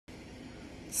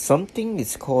Something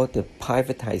is called the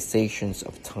privatizations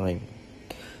of time.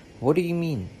 What do you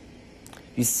mean?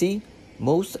 You see,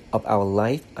 most of our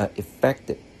life are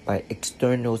affected by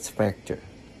external factors.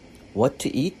 What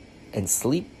to eat and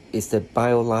sleep is the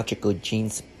biological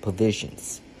genes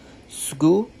provisions.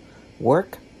 School,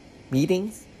 work,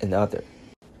 meetings, and other.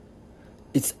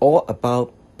 It's all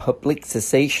about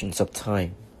publicizations of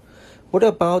time. What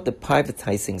about the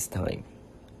privatizing time?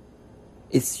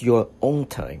 It's your own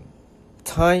time.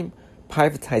 Time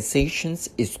privatizations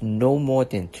is no more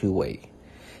than two-way.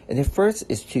 And the first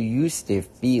is to use their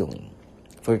feeling.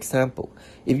 For example,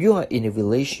 if you are in a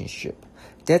relationship,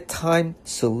 that time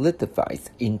solidifies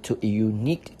into a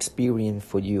unique experience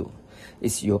for you.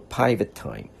 It's your private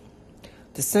time.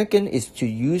 The second is to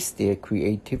use their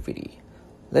creativity.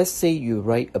 Let's say you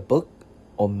write a book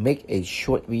or make a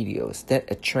short videos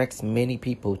that attracts many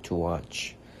people to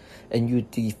watch, and you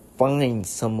define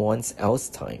someone else's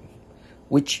time,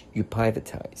 which you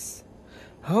privatize.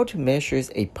 How to measure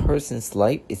a person's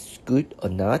life is good or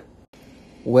not?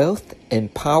 Wealth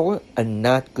and power are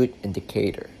not good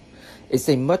indicator. It's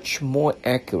a much more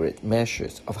accurate measure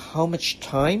of how much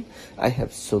time I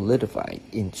have solidified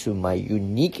into my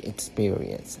unique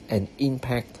experience and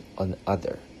impact on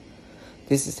others.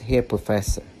 This is Hair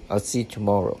Professor. I'll see you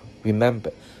tomorrow.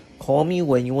 Remember, call me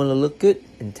when you want to look good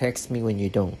and text me when you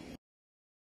don't.